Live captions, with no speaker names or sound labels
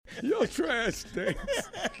Your trash stinks.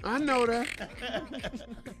 I know that.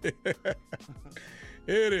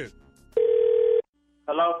 Here it is.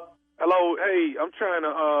 Hello? Hello, hey, I'm trying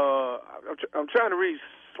to reach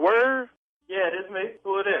Swerve. Yeah, this is me.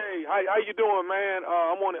 Who it is? Hey, how you doing, man?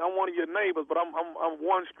 I'm one of your neighbors, but I'm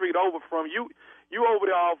one street over from you. You over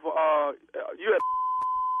there off you at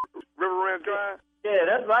River Ranch Drive? Yeah,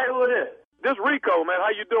 that's right. Who it is? This Rico, man. How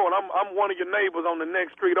you doing? I'm one of your neighbors on the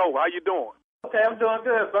next street over. How you doing? Okay, I'm doing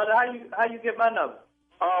good, brother. How you get my number?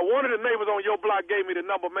 One of the neighbors on your block gave me the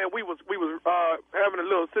number, man. We was having a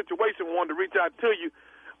little situation. Wanted to reach out to you.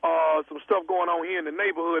 Some stuff going on here in the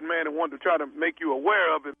neighborhood, man, and wanted to try to make you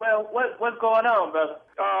aware of it. Well, what's going on, brother?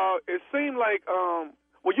 It seemed like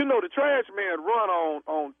well, you know, the trash man run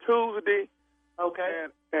on Tuesday, okay,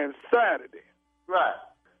 and Saturday. Right.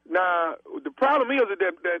 Now, the problem is that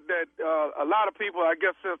a lot of people, I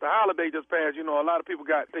guess since the holiday just passed, you know, a lot of people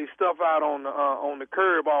got their stuff out on the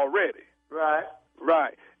curb already. Right.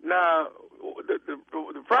 Right. Now,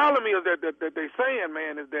 the problem is that they saying,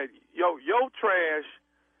 man, is that your trash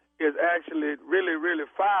is actually really, really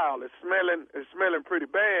foul. It's smelling pretty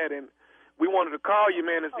bad, and we wanted to call you,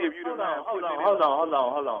 man, and see if you didn't mind. Hold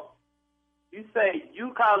on. You say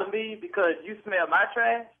you calling me because you smell my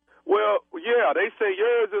trash? Well, yeah, they say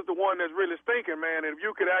yours is the one that's really stinking, man. And if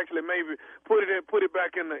you could actually maybe put it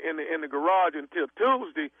back in the garage until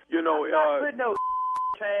Tuesday, you know. I'm not putting no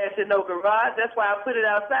trash in no garage. That's why I put it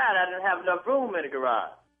outside. I didn't have enough room in the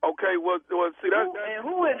garage. Okay, well, see that. And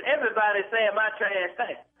who is everybody saying my trash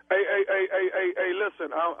stinks? Hey,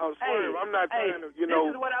 listen, I'm sorry. I'm not trying to, you know.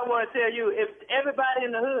 This is what I want to tell you. If everybody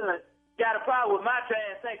in the hood got a problem with my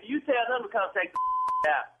trash stinking, you tell them to come take the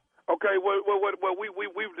out. Okay, well,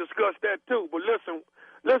 we've discussed that too. But listen,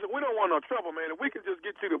 we don't want no trouble, man. If we can just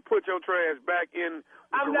get you to put your trash back in.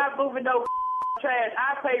 I'm not moving no trash.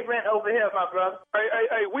 I pay rent over here, my brother.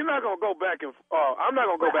 Hey, we're not gonna go back and. I'm not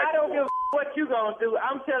gonna go back. I don't give a what you gonna do.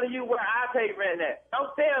 I'm telling you where I pay rent at.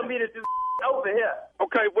 Don't tell me to do over here.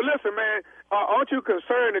 Okay, well listen, man. Aren't you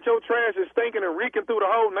concerned that your trash is stinking and reeking through the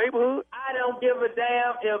whole neighborhood? I don't give a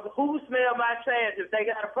damn if who smell my trash. If they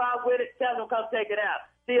got a problem with it, tell them come take it out.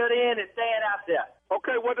 Seal it in and stand out there.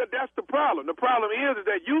 Okay, well, that's the problem. The problem is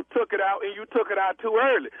that you took it out and you took it out too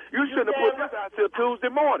early. You shouldn't have put this out till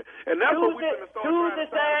Tuesday morning. And that's what we're going to start Tuesday,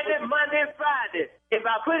 Saturday, Monday, Friday. If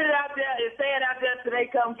I put it out there, it's staying out there till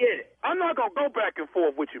they come get it. I'm not going to go back and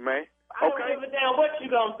forth with you, man. I don't give a damn what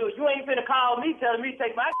you going to do. You ain't finna call me telling me to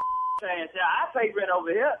take my trash out. I pay rent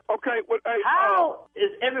over here. Okay, well, hey. How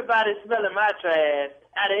is everybody smelling my trash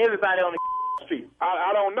out of everybody on the street?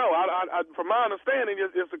 I don't know. I from my understanding,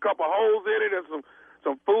 it's a couple holes in it and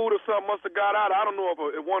some food or something must have got out. I don't know if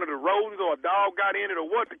one of the rodents or a dog got in it or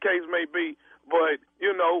what the case may be. But,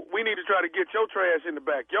 you know, we need to try to get your trash in the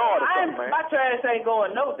backyard or something, man. My trash ain't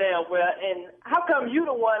going no damn well. And how come you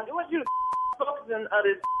the one? What you focusing on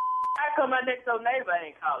this? How come my next door neighbor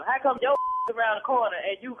ain't calling? How come your around the corner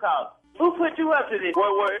and you calling? Who put you up to this?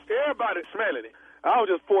 Well, everybody's smelling it. I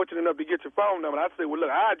was just fortunate enough to get your phone number. I said, well,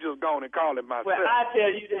 look, I just gone and called it myself. Well, I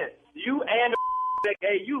tell you this. You and the that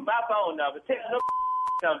gave you my phone number. Tell them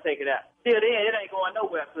come take it out. Till then, it ain't going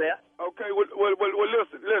nowhere, Claire. Okay, well,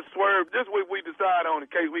 listen, let's Swerve. This week we decide on in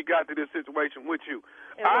case we got to this situation with you.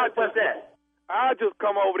 What's that? I just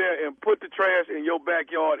come over there and put the trash in your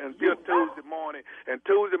backyard until Tuesday morning. And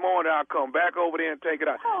Tuesday morning, I'll come back over there and take it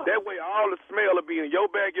out. That way, all the smell will be in your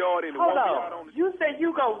backyard and it won't be out on the. You say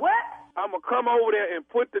you go what? I'm gonna come over there and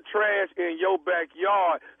put the trash in your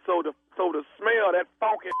backyard so the smell, that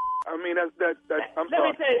funky. I mean, that's. I'm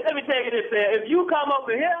sorry. Let me tell you this, man. If you come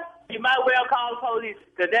over here, you might well call the police,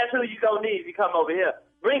 because that's who you gonna need if you come over here.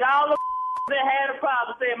 Bring all the that had a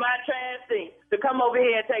problem saying my trash thing to come over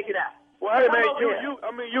here and take it out. Well, hey man,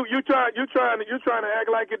 you trying to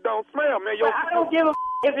act like it don't smell, man. I don't give a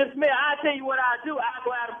if it smells. I tell you what I do. I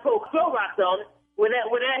go out and pour Clorox on it. Would that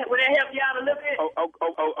help you out a little bit?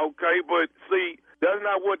 Okay, but see, that's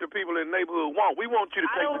not what the people in the neighborhood want. We want you to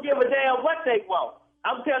take. I don't give a damn what they want.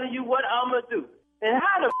 I'm telling you what I'm gonna do. And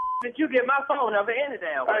how the did you get my phone number any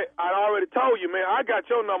damn way? Hey, I already told you, man. I got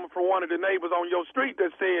your number from one of the neighbors on your street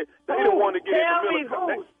that said they didn't want to get in the middle. Tell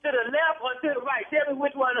me who, to the left or to the right? Tell me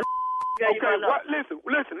which one. Okay, listen,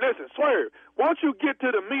 Swerve. Once you get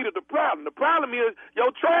to the meat of the problem is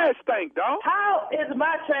your trash stink, dog. How is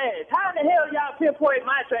my trash? How the hell y'all pinpoint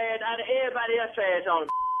my trash out of everybody else's trash on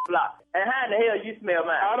the block? And how in the hell you smell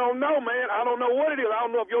mine? I don't know, man. I don't know what it is. I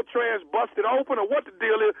don't know if your trash busted open or what the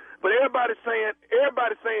deal is. But everybody's saying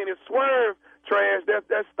it's Swerve trash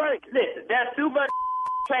that's stinking. Listen, that's too much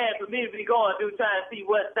trash for me to be going through trying to see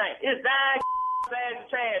what stinks. It's 9 bags of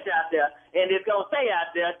trash out there, and it's gonna stay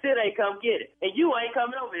out there till they come get it. And you ain't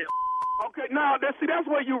coming over here. Okay, now that's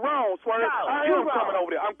where you wrong, Swerve. No, I am coming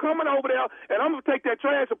over there. I'm coming over there, and I'm gonna take that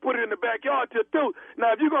trash and put it in the backyard till 2.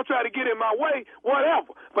 Now, if you're gonna try to get in my way,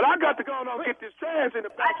 whatever. But I got to go on and get this trash in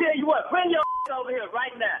the I back. tell you what, bring your over here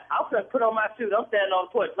right now. I'm gonna put on my suit. I'm standing on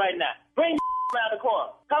the porch right now. Bring your around the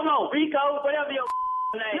corner. Come on, Rico, whatever your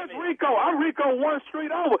name It's is. Rico. I'm Rico 1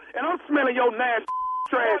 street over, and I'm smelling your nasty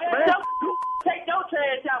trash, man. Take your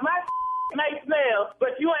trash out. My may smell,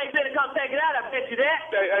 but you ain't gonna come take it out. I bet you that.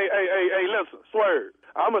 Hey, listen, Swerve.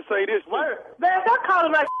 I'm gonna say this. Swerve, man, stop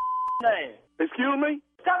calling my name. Excuse me?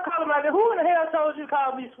 Stop calling my name. Who in the hell told you to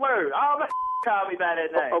call me Swerve? All my call me by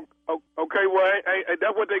that name. Okay, well, hey,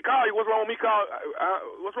 that's what they call you. What's wrong with me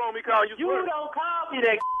calling you You Swerve? don't call me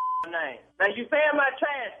that name. Now you fan my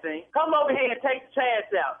trash thing. Come over here and take the trash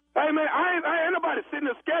out. Hey man, I ain't nobody sitting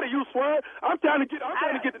there scared of you, Swerve. I'm trying to get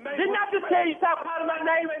the name. Didn't I just tell you stop calling my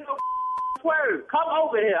name? Ain't no Swerve. Come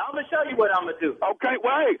over here. I'm gonna show you what I'm gonna do. Okay,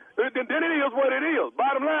 well, hey, then it is what it is.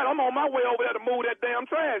 Bottom line, I'm on my way over there to move that damn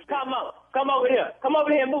trash. Come over here. Come over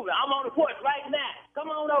here and move it. I'm on the porch right now. Come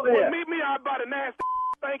on over here. Meet me out by the nasty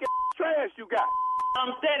stinking trash you got.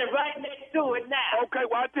 I'm standing right next to it now. Okay,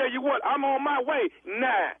 well, I tell you what, I'm on my way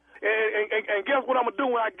now. And guess what I'm gonna do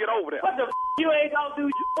when I get over there? What the you ain't gonna do?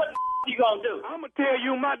 What the you gonna do? I'm gonna tell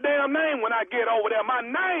you my damn name when I get over there. My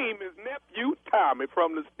name is Nephew Tommy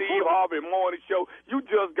from the Steve Harvey Morning Show. You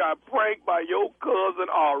just got pranked by your cousin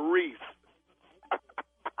Reese.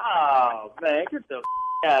 Oh man, get the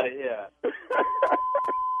out of here.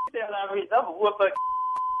 Tell Reese, I'm gonna whoop her.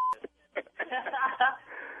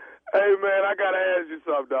 Hey man, I gotta ask you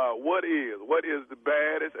something, dog. What is the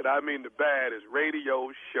baddest, and I mean the baddest radio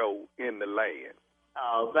show in the land?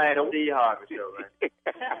 Oh man, the Steve Harvey Show, man.